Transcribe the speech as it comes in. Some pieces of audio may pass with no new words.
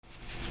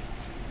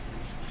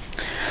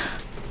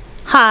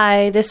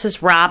Hi, this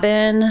is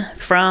Robin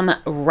from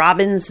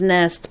Robin's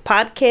Nest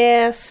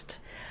Podcast.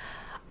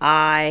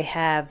 I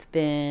have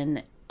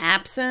been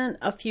absent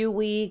a few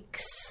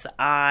weeks.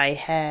 I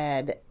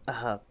had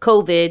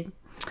COVID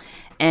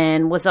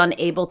and was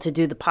unable to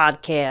do the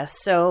podcast.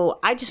 So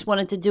I just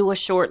wanted to do a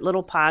short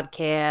little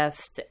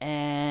podcast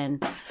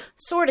and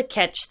sort of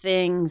catch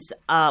things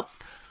up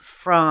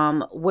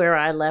from where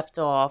I left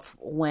off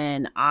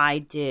when I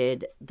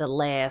did the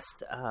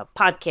last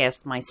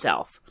podcast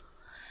myself.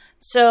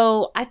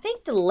 So I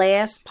think the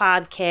last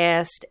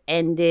podcast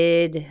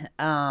ended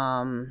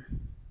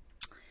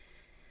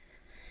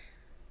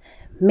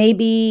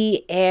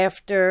maybe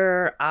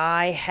after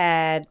I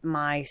had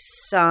my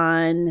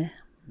son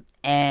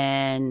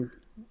and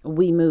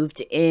we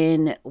moved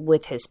in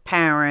with his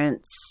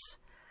parents.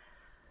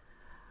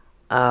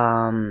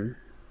 So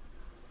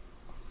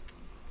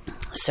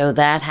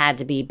that had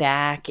to be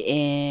back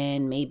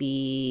in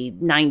maybe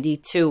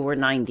 92 or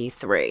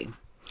 93.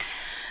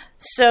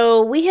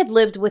 So we had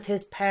lived with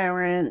his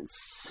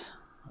parents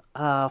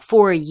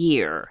for a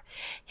year.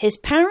 His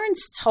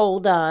parents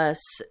told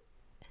us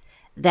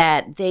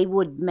that they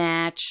would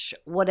match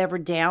whatever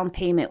down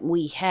payment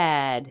we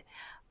had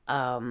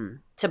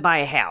to buy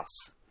a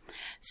house.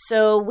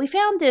 So we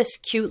found this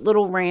cute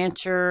little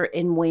rancher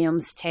in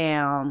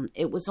Williamstown.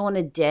 It was on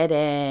a dead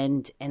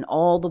end, and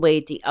all the way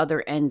at the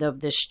other end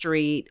of the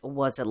street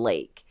was a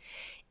lake.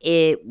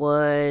 It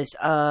was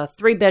a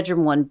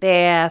 3-bedroom,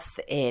 1-bath.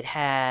 It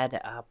had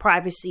a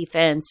privacy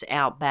fence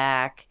out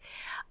back,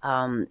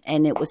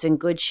 and it was in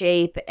good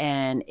shape,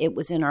 and it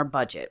was in our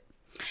budget.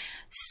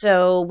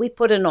 So we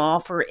put an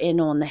offer in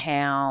on the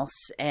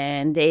house,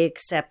 and they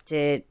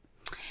accepted.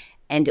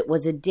 And it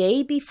was a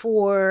day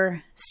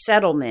before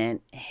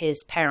settlement.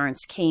 His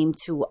parents came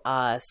to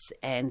us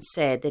and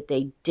said that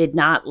they did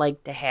not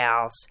like the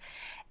house,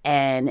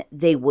 and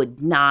they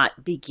would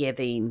not be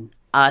giving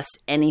us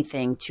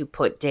anything to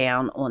put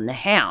down on the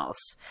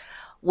house,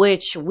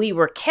 which we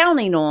were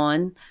counting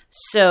on,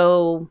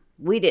 so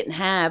we didn't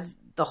have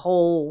the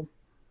whole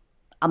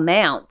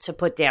amount to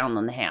put down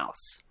on the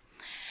house.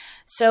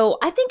 So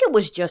I think it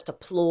was just a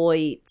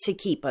ploy to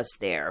keep us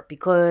there,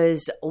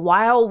 because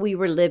while we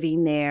were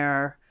living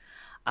there,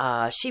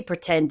 she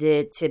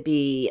pretended to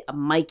be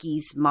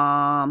Mikey's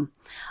mom.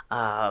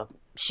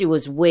 She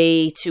was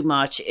way too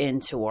much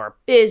into our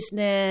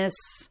business.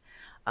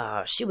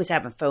 She was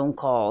having phone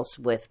calls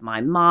with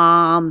my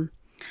mom.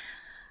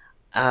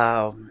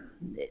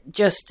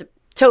 Just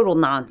total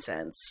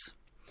nonsense.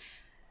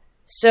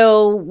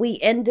 So we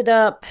ended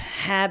up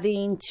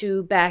having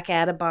to back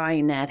out of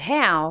buying that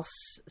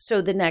house.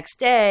 So the next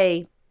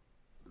day,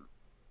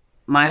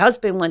 my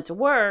husband went to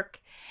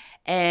work,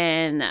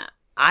 and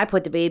I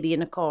put the baby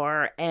in the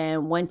car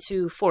and went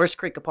to Forest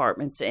Creek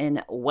Apartments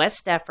in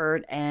West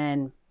Defford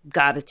and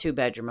got a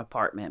 2-bedroom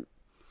apartment.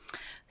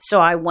 So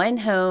I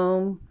went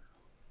home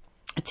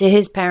to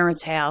his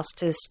parents' house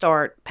to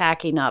start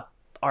packing up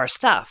our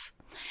stuff.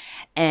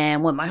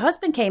 And when my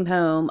husband came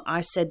home,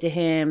 I said to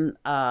him,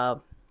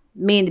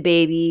 me and the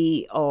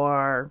baby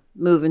are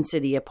moving to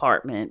the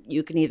apartment.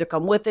 You can either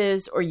come with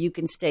us or you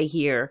can stay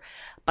here.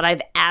 But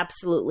I've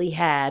absolutely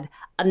had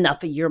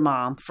enough of your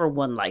mom for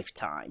one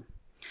lifetime.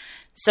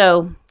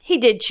 So he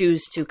did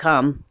choose to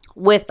come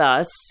with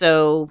us.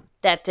 So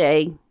that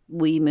day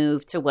we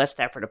moved to West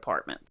Defford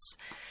Apartments.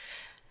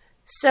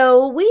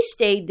 So we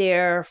stayed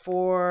there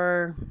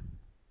for,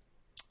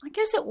 I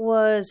guess it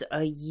was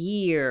a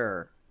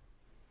year.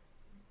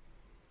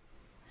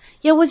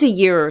 Yeah, it was a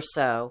year or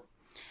so.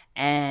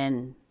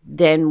 And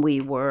then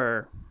we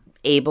were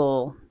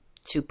able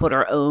to put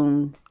our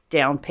own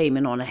down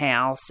payment on a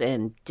house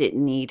and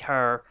didn't need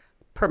her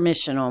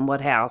permission on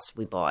what house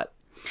we bought.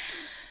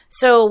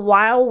 So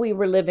while we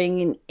were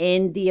living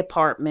in the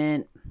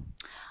apartment,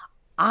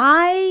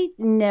 I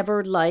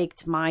never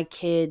liked my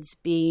kids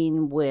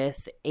being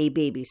with a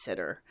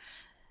babysitter.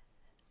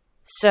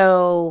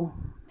 So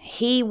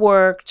he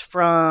worked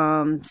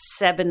from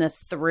 7 to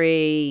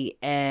 3,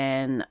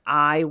 and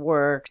I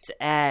worked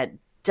at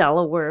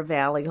Delaware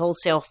Valley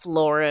Wholesale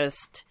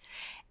Florist,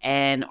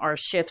 and our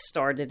shift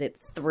started at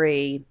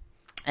 3,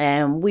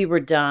 and we were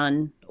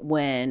done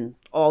when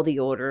all the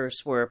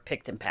orders were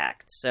picked and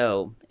packed.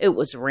 So it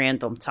was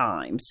random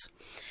times.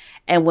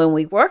 And when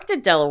we worked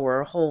at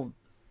Delaware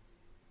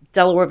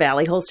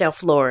Valley Wholesale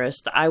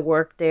Florist, I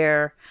worked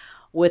there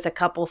with a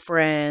couple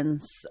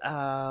friends.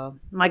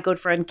 My good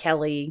friend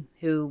Kelly,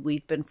 who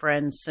we've been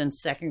friends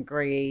since 2nd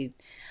grade.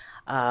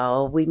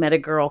 We met a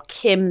girl,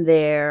 Kim,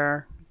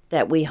 there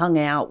that we hung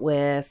out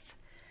with.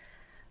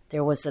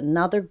 There was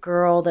another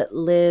girl that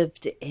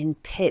lived in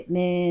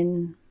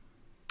Pittman.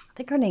 I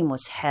think her name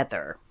was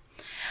Heather.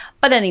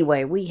 But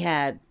anyway, we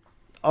had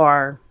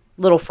our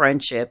little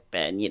friendship,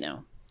 and,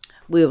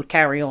 we would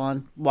carry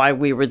on while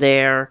we were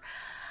there.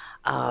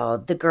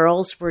 The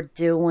girls were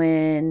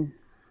doing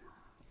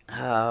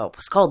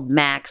what's called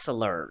Max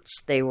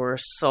Alerts. They were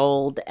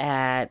sold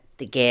at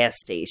the gas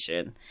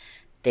station.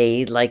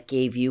 They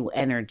gave you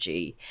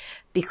energy,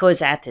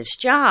 because at this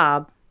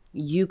job,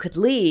 you could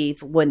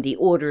leave when the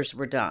orders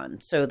were done.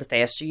 So the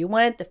faster you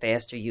went, the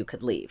faster you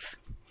could leave.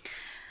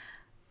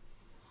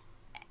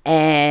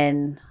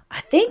 And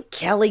I think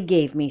Kelly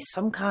gave me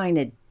some kind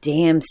of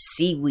damn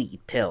seaweed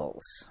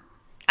pills.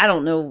 I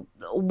don't know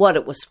what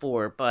it was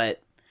for,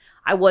 but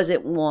I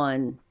wasn't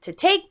one to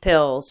take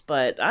pills,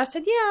 but I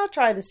said, yeah, I'll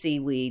try the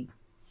seaweed.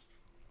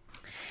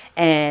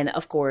 And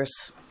of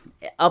course,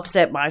 it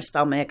upset my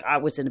stomach. I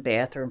was in the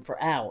bathroom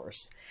for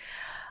hours.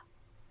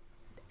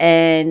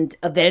 And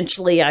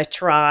eventually I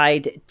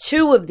tried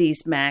 2 of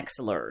these Max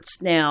Alerts.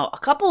 Now, a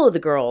couple of the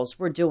girls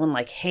were doing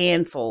like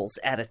handfuls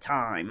at a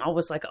time. I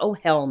was like, oh,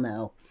 hell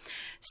no.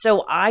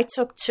 So I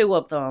took 2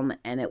 of them,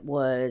 and it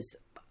was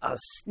a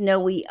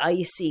snowy,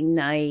 icy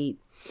night,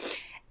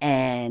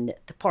 and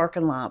the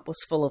parking lot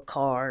was full of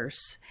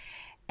cars.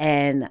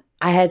 And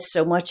I had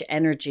so much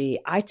energy.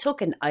 I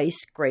took an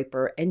ice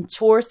scraper and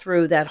tore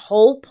through that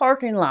whole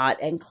parking lot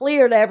and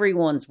cleared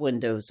everyone's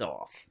windows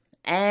off.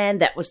 And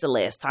that was the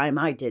last time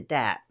I did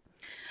that.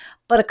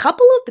 But a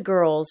couple of the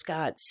girls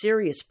got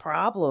serious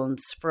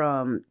problems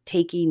from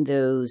taking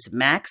those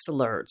Max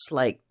Alerts,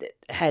 like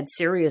had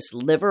serious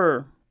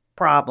liver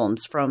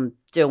problems from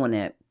doing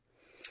it.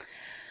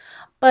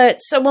 But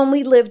so when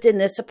we lived in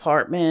this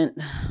apartment,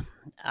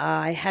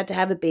 I had to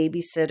have a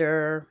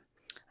babysitter.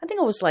 I think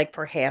it was like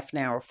for half an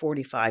hour,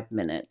 45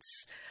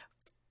 minutes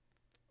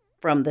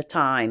from the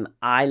time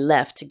I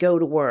left to go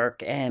to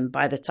work and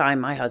by the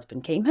time my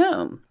husband came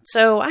home.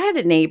 So I had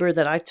a neighbor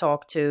that I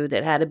talked to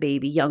that had a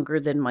baby younger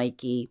than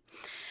Mikey.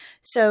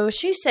 So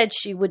she said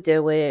she would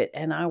do it,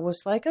 and I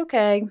was like,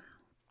 okay.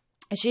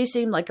 She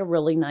seemed like a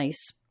really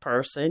nice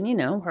person. You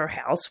know, her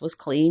house was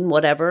clean,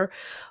 whatever.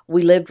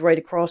 We lived right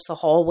across the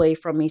hallway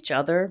from each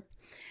other.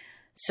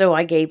 So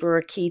I gave her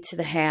a key to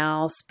the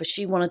house, but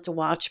she wanted to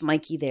watch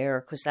Mikey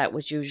there because that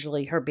was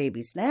usually her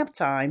baby's nap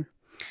time.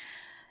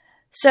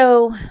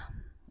 So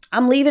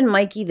I'm leaving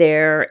Mikey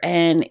there,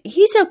 and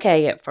he's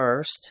okay at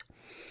first.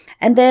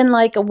 And then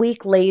like a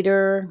week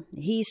later,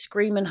 he's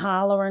screaming,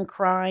 hollering,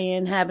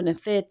 crying, having a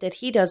fit that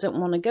he doesn't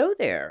want to go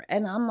there.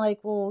 And I'm like,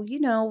 well,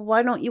 you know,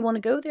 why don't you want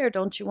to go there?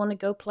 Don't you want to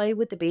go play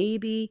with the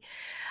baby?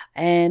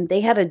 And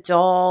they had a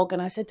dog.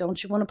 And I said,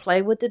 don't you want to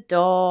play with the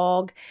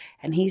dog?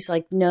 And he's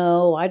like,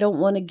 no, I don't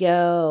want to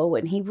go.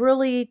 And he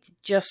really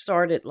just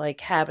started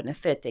like having a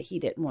fit that he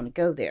didn't want to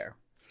go there.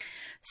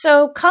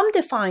 So come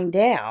to find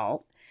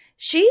out,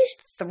 she's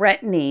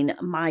threatening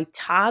my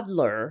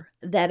toddler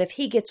that if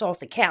he gets off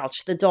the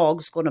couch, the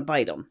dog's going to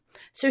bite him.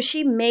 So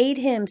she made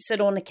him sit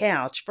on the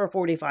couch for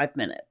 45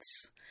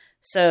 minutes.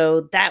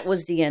 So that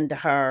was the end of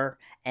her.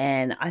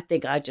 And I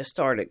think I just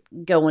started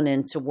going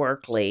into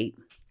work late.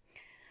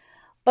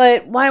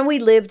 But while we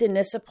lived in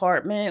this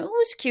apartment, it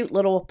was a cute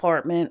little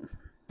apartment.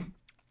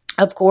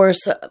 Of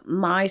course,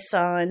 my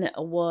son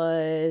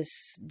was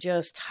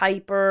just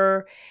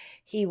hyper.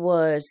 He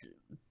was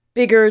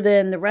bigger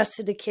than the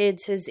rest of the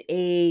kids his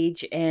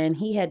age, and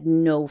he had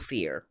no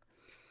fear.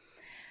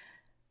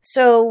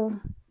 So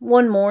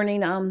one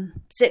morning,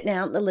 I'm sitting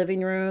out in the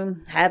living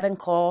room, having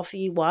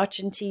coffee,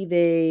 watching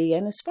TV,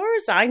 and as far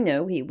as I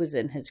know, he was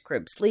in his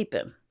crib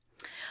sleeping.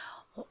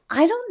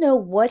 I don't know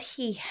what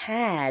he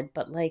had,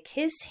 but like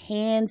his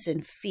hands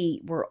and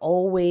feet were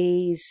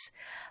always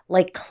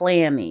like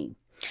clammy.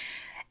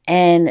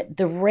 And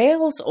the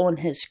rails on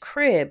his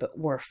crib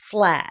were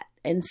flat.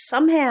 And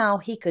somehow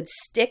he could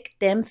stick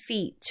them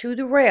feet to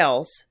the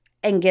rails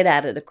and get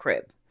out of the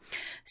crib.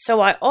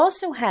 So I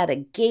also had a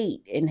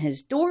gate in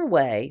his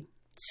doorway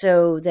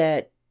so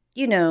that,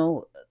 you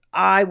know,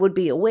 I would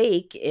be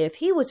awake if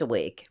he was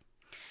awake.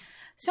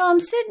 So I'm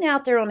sitting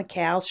out there on the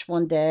couch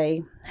one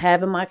day,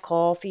 having my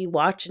coffee,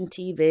 watching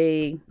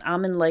TV.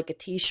 I'm in like a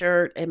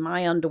t-shirt and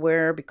my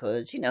underwear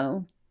because, you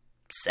know,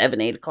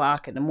 7, 8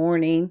 o'clock in the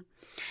morning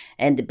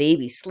and the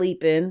baby's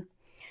sleeping.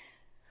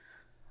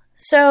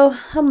 So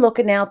I'm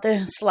looking out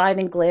the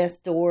sliding glass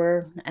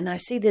door and I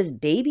see this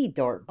baby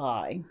dart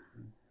by.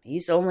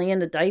 He's only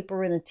in a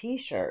diaper and a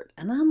t-shirt.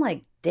 And I'm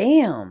like,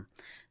 damn,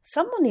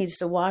 someone needs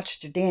to watch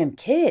their damn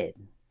kid.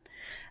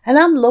 And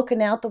I'm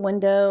looking out the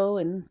window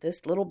and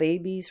this little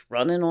baby's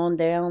running on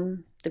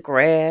down the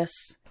grass.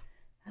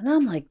 And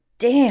I'm like,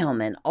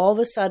 damn. And all of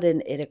a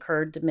sudden it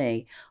occurred to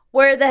me,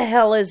 where the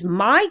hell is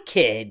my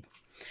kid?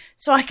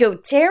 So I go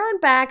tearing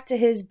back to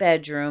his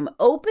bedroom,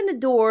 open the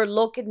door,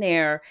 look in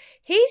there.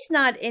 He's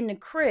not in the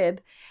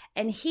crib.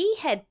 And he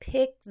had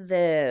picked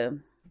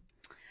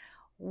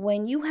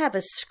when you have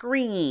a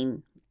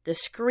screen, the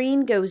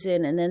screen goes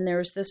in and then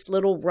there's this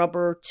little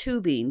rubber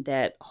tubing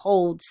that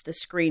holds the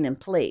screen in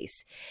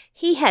place.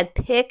 He had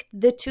picked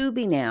the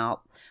tubing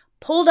out,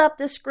 pulled up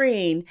the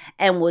screen,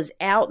 and was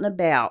out and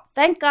about.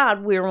 Thank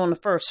God we were on the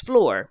first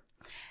floor.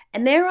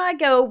 And there I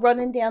go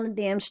running down the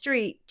damn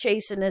street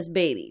chasing this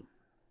baby.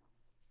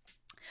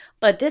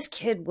 But this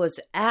kid was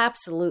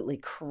absolutely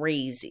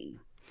crazy.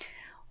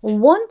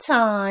 One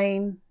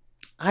time,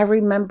 I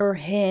remember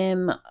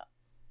him,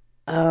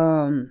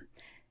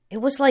 it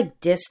was like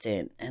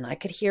distant, and I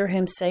could hear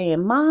him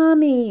saying,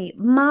 "Mommy,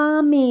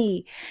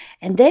 Mommy."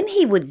 And then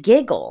he would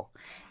giggle.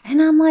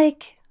 And I'm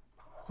like,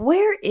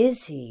 where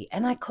is he?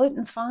 And I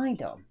couldn't find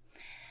him.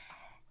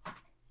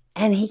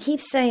 And he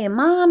keeps saying,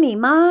 Mommy,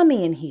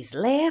 Mommy. And he's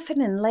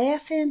laughing and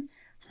laughing.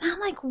 And I'm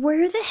like,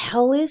 where the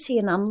hell is he?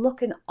 And I'm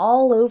looking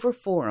all over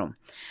for him.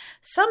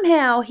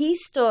 Somehow he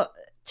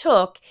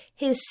took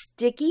his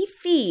sticky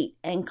feet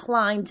and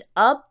climbed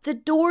up the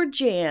door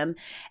jamb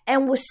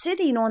and was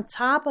sitting on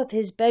top of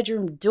his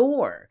bedroom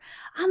door.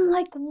 I'm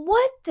like,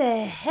 what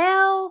the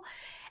hell?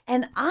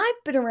 And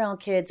I've been around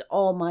kids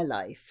all my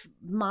life.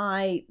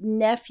 My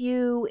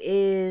nephew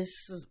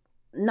is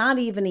not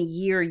even a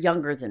year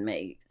younger than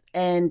me.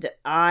 And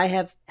I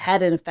have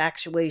had an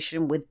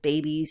infatuation with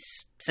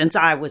babies since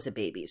I was a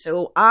baby.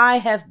 So I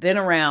have been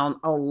around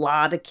a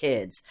lot of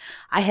kids.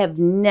 I have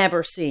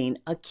never seen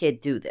a kid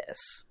do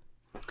this.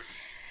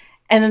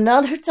 And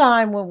another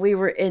time when we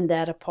were in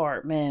that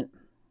apartment,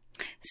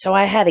 so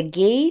I had a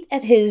gate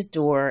at his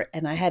door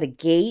and I had a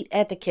gate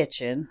at the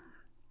kitchen.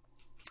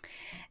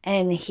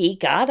 And he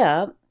got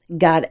up,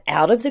 got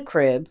out of the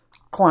crib,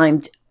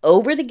 climbed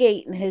over the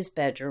gate in his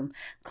bedroom,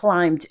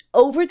 climbed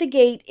over the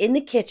gate in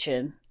the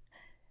kitchen,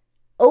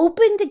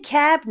 opened the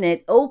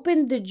cabinet,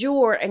 opened the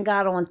drawer, and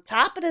got on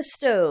top of the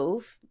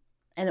stove.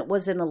 And it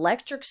was an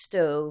electric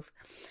stove.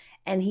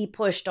 And he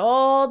pushed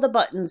all the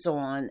buttons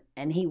on.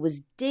 And he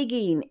was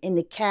digging in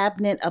the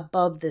cabinet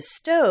above the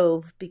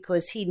stove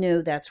because he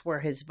knew that's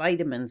where his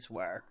vitamins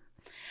were.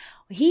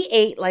 He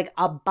ate like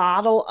a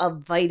bottle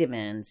of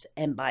vitamins.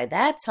 And by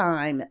that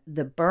time,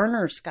 the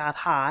burners got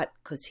hot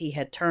because he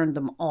had turned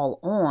them all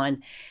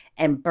on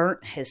and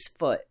burnt his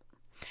foot.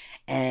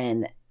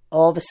 And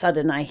all of a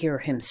sudden, I hear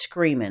him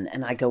screaming,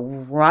 and I go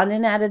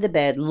running out of the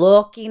bed,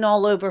 looking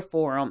all over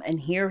for him, and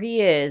here he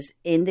is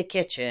in the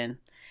kitchen,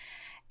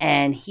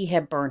 and he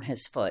had burned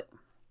his foot.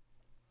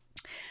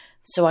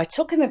 So I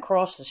took him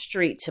across the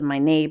street to my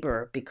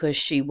neighbor because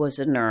she was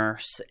a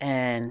nurse,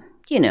 and,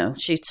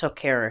 she took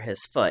care of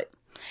his foot.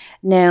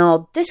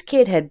 Now, this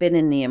kid had been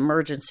in the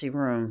emergency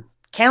room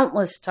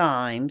countless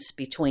times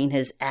between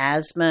his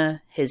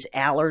asthma, his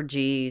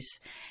allergies,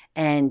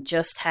 and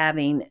just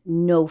having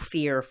no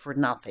fear for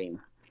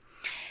nothing.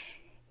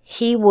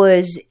 He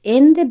was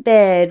in the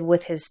bed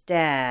with his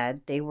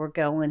dad. They were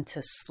going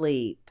to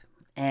sleep,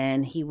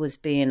 and he was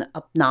being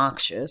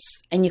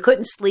obnoxious. And you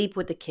couldn't sleep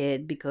with the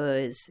kid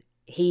because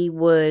he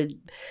would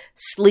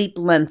sleep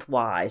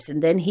lengthwise,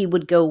 and then he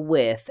would go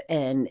with,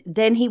 and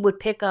then he would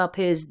pick up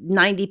his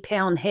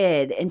 90-pound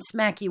head and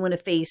smack you in the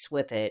face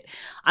with it.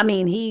 I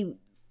mean,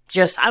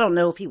 I don't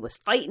know if he was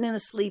fighting in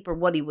his sleep or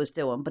what he was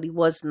doing, but he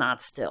was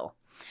not still.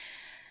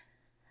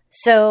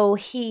 So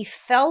he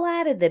fell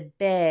out of the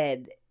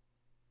bed,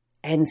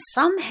 and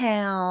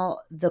somehow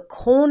the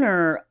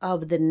corner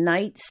of the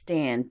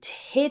nightstand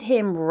hit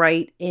him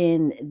right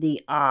in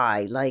the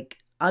eye, like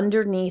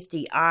underneath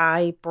the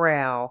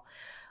eyebrow,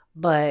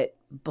 but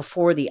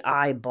before the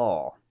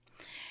eyeball.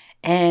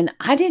 And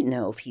I didn't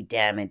know if he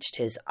damaged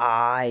his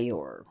eye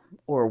or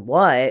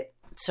what.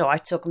 So I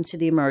took him to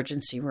the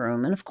emergency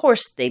room. And of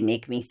course, they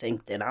make me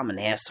think that I'm an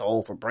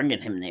asshole for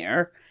bringing him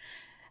there.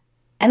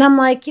 And I'm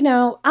like, I'm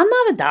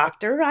not a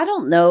doctor. I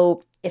don't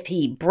know if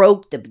he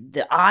broke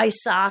the eye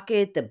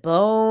socket, the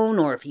bone,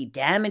 or if he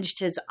damaged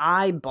his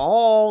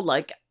eyeball.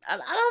 Like, I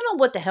don't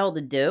know what the hell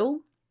to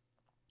do.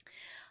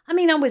 I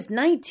mean, I was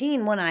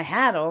 19 when I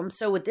had him.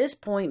 So at this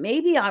point,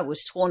 maybe I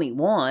was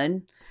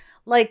 21.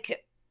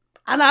 Like,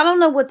 I don't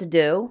know what to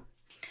do.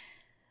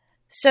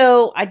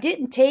 So I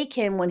didn't take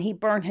him when he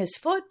burned his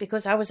foot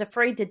because I was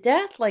afraid to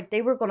death. Like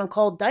they were going to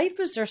call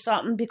DYFS or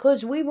something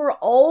because we were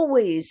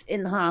always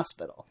in the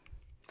hospital.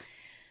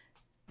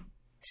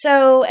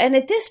 So, and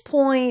at this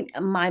point,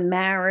 my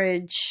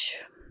marriage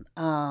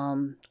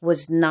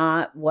was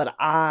not what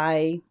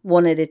I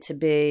wanted it to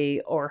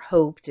be or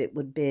hoped it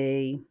would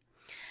be.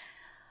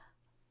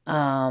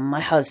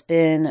 My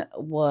husband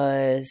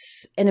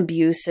was an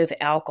abusive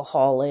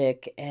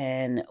alcoholic,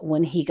 and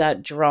when he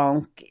got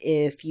drunk,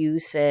 if you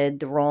said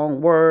the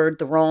wrong word,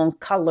 the wrong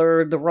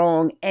color, the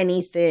wrong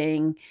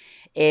anything,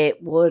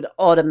 it would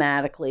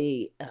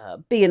automatically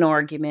be an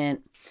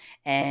argument.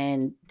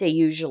 And they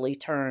usually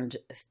turned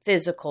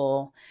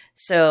physical.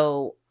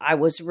 So I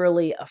was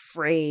really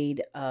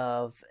afraid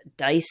of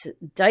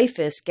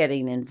DYFS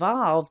getting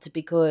involved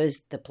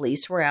because the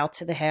police were out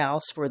to the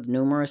house for the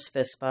numerous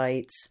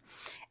fistfights.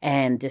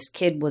 And this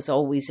kid was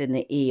always in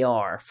the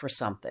ER for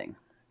something.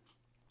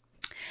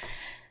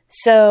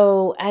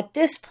 So at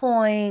this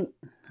point,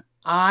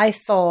 I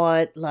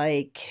thought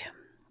like,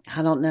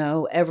 I don't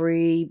know,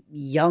 every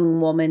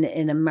young woman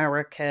in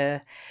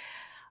America,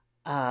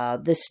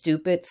 the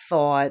stupid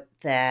thought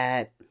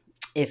that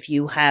if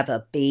you have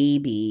a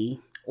baby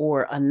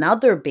or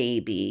another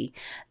baby,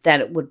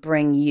 that it would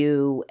bring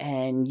you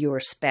and your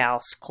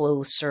spouse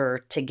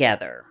closer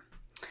together.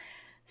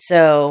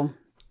 So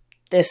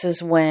this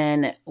is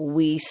when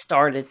we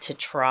started to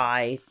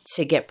try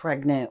to get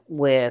pregnant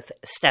with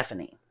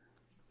Stephanie.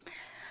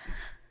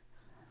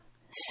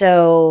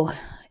 So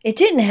it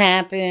didn't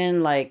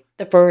happen like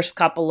the first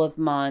couple of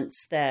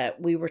months that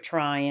we were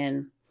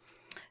trying.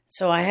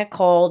 So I had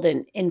called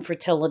an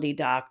infertility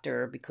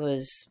doctor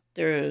because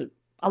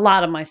a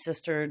lot of my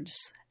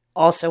sisters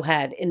also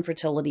had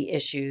infertility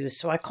issues.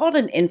 So I called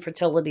an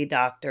infertility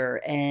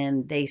doctor,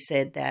 and they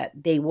said that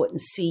they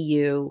wouldn't see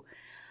you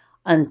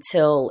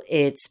until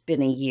it's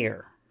been a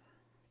year.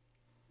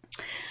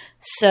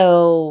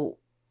 So,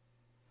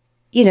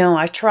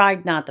 I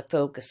tried not to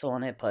focus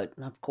on it, but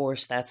of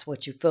course that's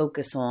what you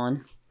focus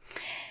on.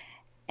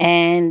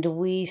 And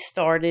we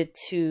started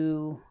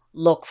to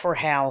look for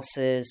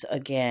houses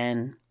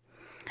again.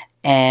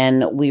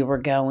 And we were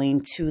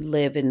going to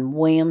live in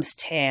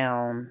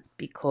Williamstown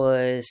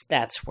because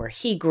that's where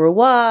he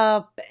grew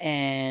up.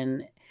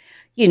 And,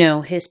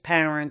 his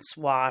parents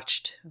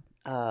watched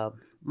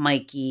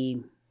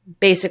Mikey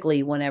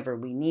basically whenever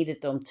we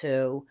needed them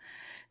to.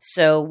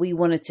 So we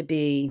wanted to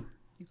be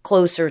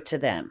closer to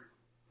them.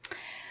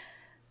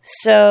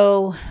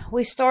 So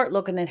we start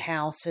looking at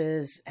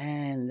houses,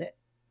 and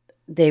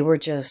they were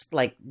just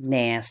like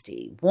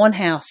nasty. One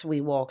house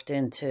we walked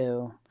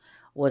into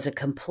was a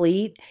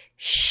complete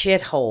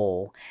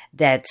shithole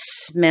that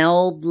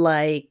smelled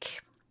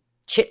like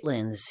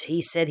chitlins.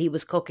 He said he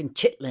was cooking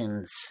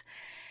chitlins.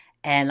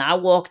 And I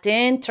walked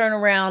in, turned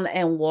around,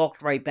 and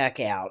walked right back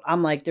out.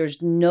 I'm like,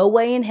 there's no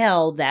way in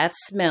hell that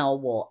smell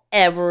will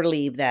ever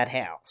leave that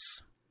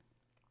house.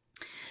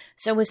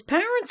 So his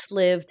parents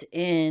lived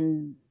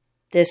in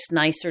this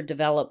nicer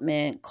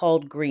development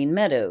called Green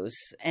Meadows.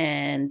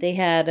 And they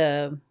had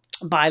a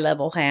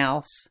bi-level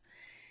house.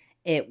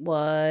 It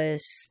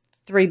was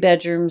 3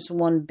 bedrooms,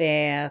 1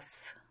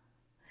 bath,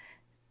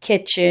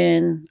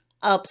 kitchen,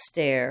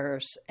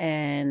 upstairs,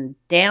 and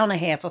down a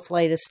half a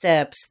flight of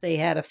steps, they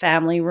had a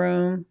family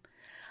room,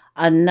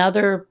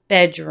 another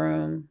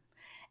bedroom,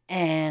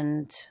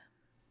 and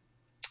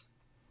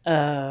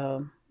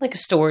like a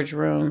storage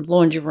room,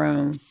 laundry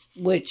room,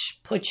 which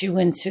puts you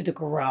into the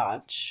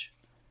garage.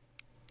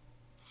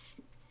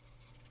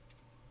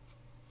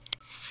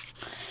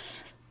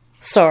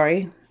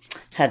 Sorry,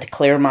 had to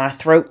clear my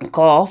throat and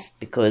cough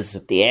because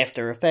of the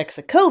after effects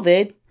of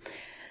COVID.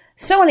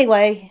 So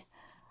anyway,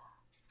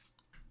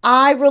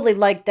 I really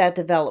liked that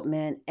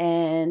development,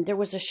 and there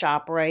was a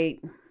ShopRite,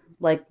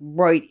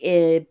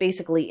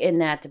 basically in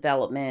that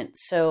development.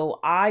 So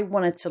I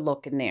wanted to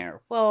look in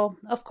there. Well,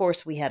 of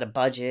course, we had a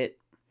budget.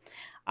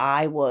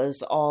 I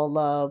was all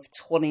of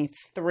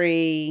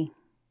 23,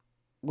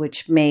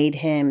 which made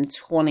him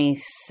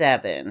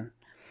 27.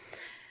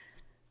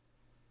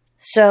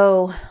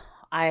 So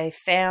I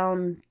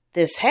found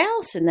this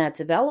house in that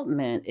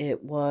development.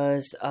 It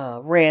was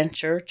a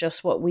rancher,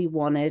 just what we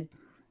wanted.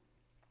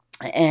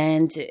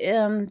 And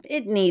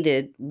it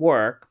needed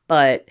work,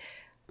 but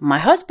my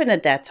husband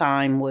at that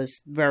time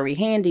was very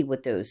handy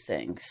with those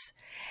things.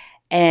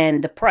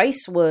 And the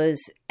price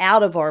was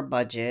out of our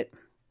budget,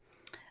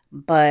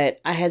 but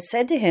I had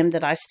said to him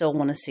that I still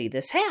want to see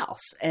this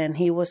house. And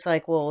he was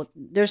like, well,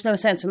 there's no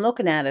sense in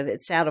looking at it.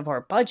 It's out of our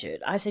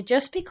budget. I said,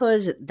 just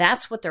because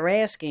that's what they're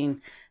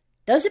asking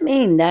doesn't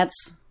mean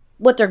that's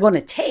what they're going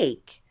to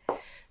take.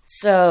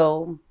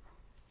 So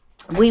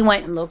we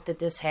went and looked at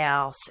this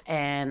house,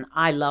 and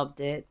I loved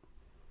it.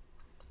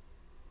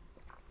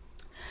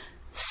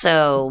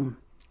 So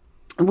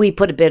we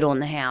put a bid on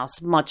the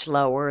house much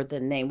lower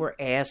than they were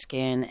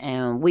asking,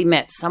 and we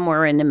met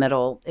somewhere in the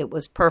middle. It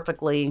was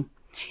perfectly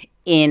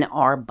in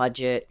our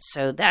budget.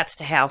 So that's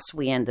the house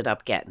we ended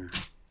up getting.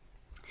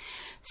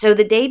 So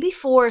the day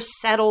before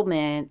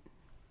settlement,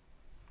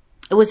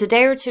 it was a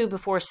day or two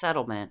before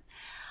settlement,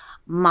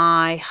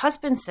 my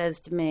husband says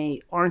to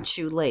me, aren't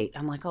you late?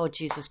 I'm like, oh,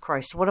 Jesus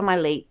Christ, what am I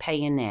late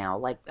paying now?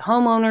 Like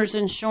homeowner's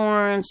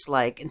insurance,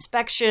 like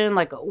inspection,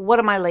 like what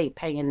am I late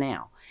paying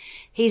now?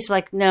 He's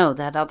like, no,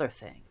 that other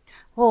thing.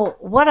 Well,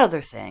 what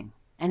other thing?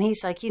 And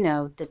he's like,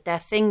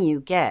 that thing you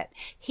get.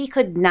 He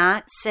could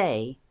not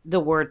say the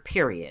word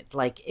period,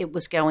 like it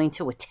was going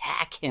to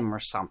attack him or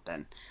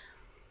something.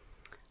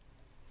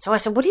 So I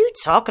said, what are you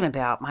talking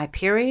about? My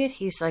period?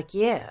 He's like,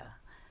 yeah.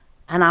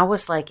 And I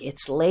was like,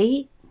 it's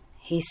late?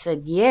 He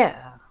said,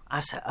 yeah.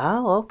 I said,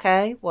 oh,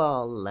 okay.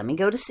 Well, let me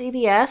go to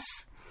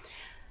CVS.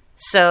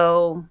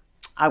 So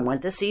I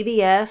went to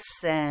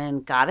CVS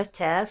and got a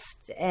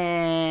test,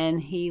 and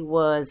he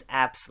was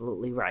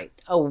absolutely right.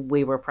 Oh,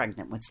 we were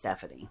pregnant with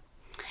Stephanie.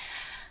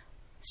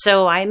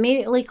 So I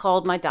immediately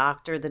called my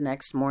doctor the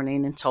next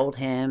morning and told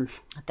him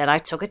that I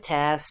took a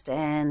test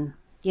and,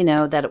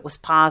 that it was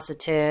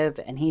positive.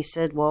 And he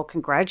said, well,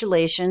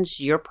 congratulations,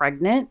 you're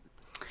pregnant.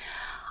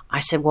 I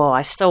said, well,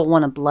 I still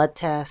want a blood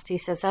test. He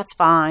says, that's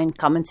fine.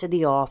 Come into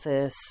the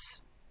office,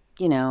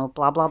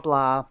 blah, blah,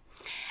 blah.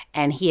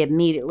 And he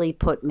immediately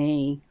put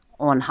me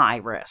on high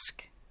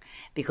risk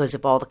because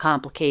of all the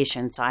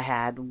complications I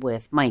had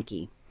with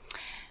Mikey.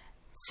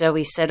 So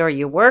he said, are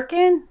you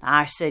working?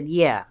 I said,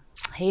 yeah.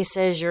 He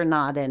says, you're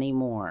not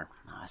anymore.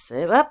 I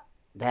said, well,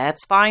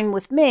 that's fine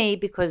with me,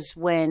 because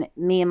when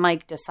me and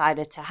Mike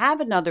decided to have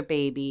another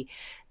baby,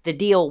 the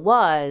deal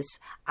was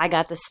I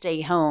got to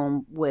stay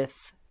home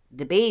with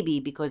the baby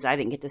because I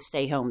didn't get to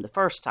stay home the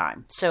first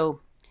time.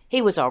 So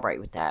he was all right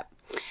with that.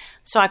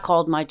 So I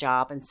called my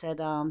job and said,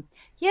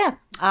 yeah,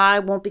 I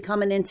won't be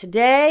coming in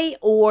today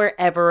or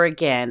ever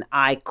again.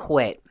 I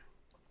quit.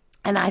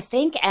 And I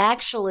think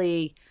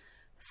actually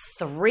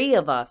 3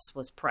 of us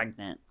was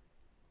pregnant.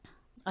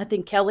 I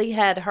think Kelly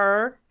had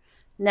her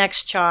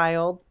next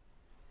child.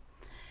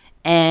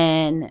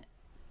 And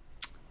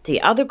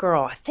the other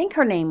girl, I think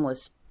her name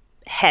was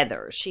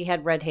Heather. She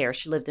had red hair.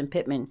 She lived in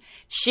Pittman.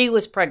 She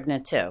was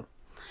pregnant too.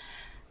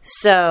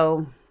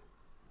 So,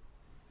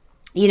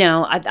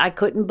 I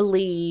couldn't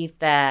believe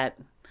that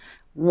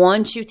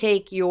once you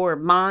take your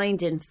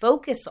mind and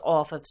focus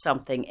off of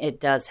something,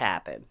 it does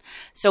happen.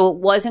 So it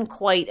wasn't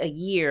quite a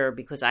year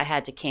because I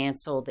had to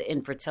cancel the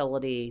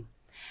infertility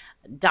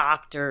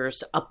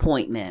doctor's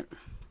appointment.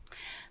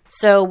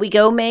 So we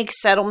go make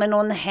settlement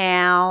on the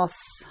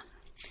house.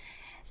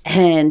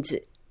 And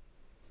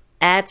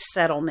at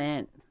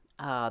settlement,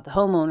 the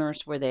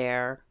homeowners were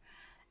there,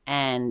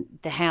 and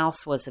the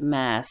house was a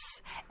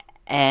mess.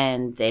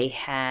 And they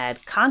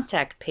had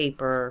contact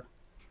paper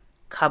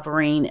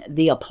covering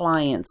the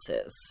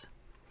appliances.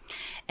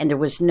 And there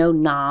was no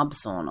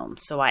knobs on them.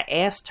 So I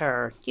asked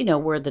her,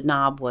 where the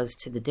knob was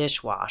to the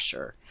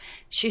dishwasher.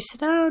 She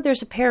said, oh,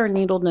 there's a pair of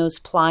needle nose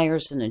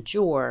pliers in a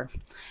drawer.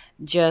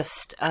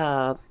 Just,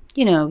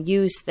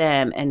 use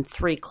them and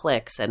 3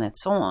 clicks and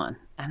it's on.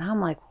 And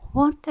I'm like,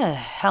 what the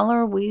hell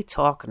are we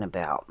talking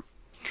about?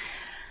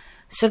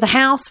 So the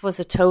house was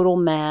a total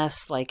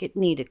mess. Like, it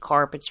needed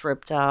carpets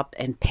ripped up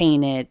and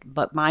painted.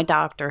 But my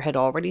doctor had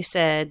already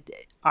said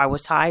I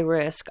was high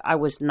risk. I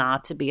was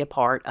not to be a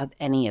part of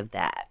any of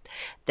that.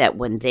 That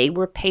when they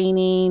were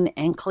painting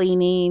and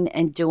cleaning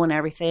and doing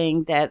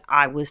everything, that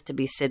I was to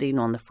be sitting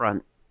on the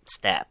front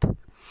step.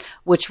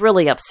 Which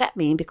really upset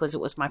me because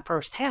it was my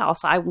first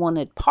house. I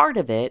wanted part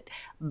of it,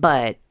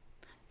 but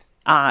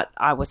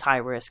I was high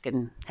risk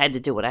and had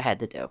to do what I had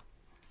to do.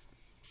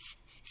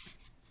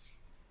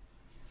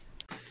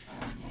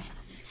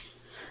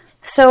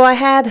 So I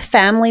had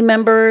family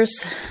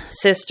members,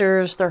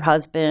 sisters, their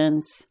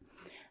husbands.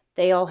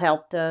 They all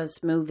helped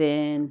us move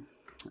in.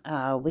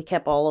 We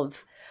kept all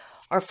of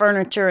our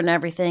furniture and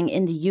everything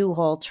in the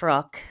U-Haul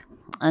truck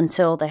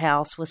until the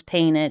house was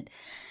painted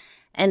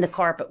and the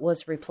carpet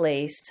was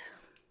replaced.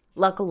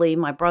 Luckily,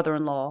 my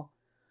brother-in-law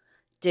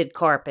did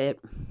carpet,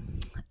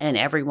 and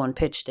everyone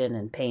pitched in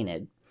and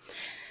painted.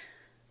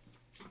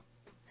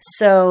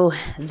 So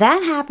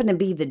that happened to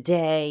be the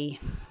day,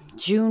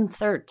 June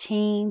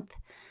 13th,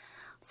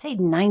 say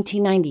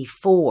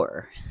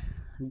 1994.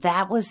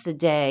 That was the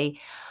day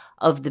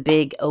of the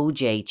big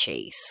OJ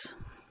chase.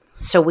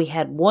 So we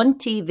had one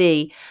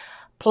TV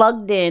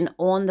plugged in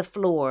on the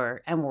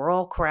floor, and we're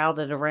all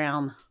crowded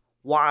around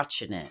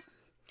watching it.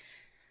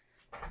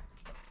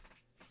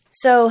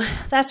 So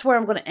that's where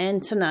I'm going to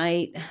end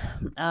tonight.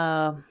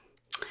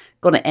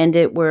 Going to end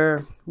it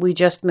where we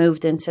just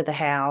moved into the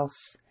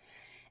house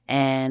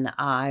and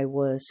I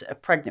was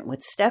pregnant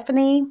with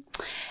Stephanie,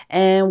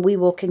 and we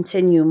will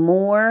continue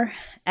more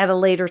at a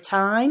later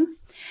time.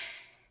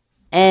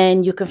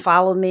 And you can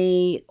follow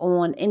me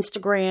on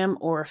Instagram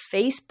or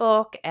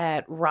Facebook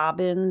at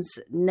Robin's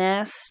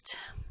Nest.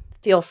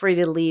 Feel free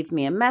to leave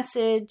me a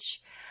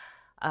message.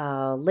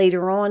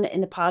 Later on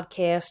in the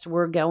podcast,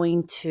 we're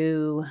going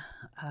to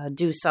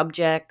do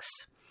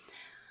subjects.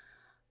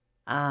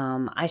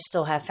 I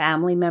still have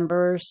family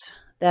members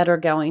that are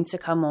going to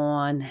come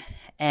on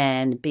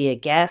and be a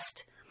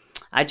guest.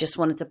 I just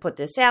wanted to put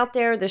this out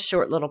there, this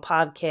short little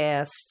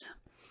podcast,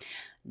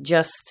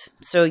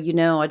 just so you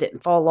know I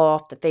didn't fall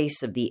off the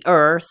face of the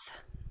earth.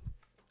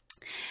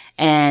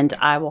 And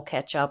I will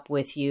catch up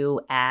with you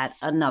at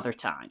another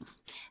time.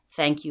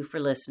 Thank you for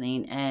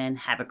listening and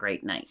have a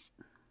great night.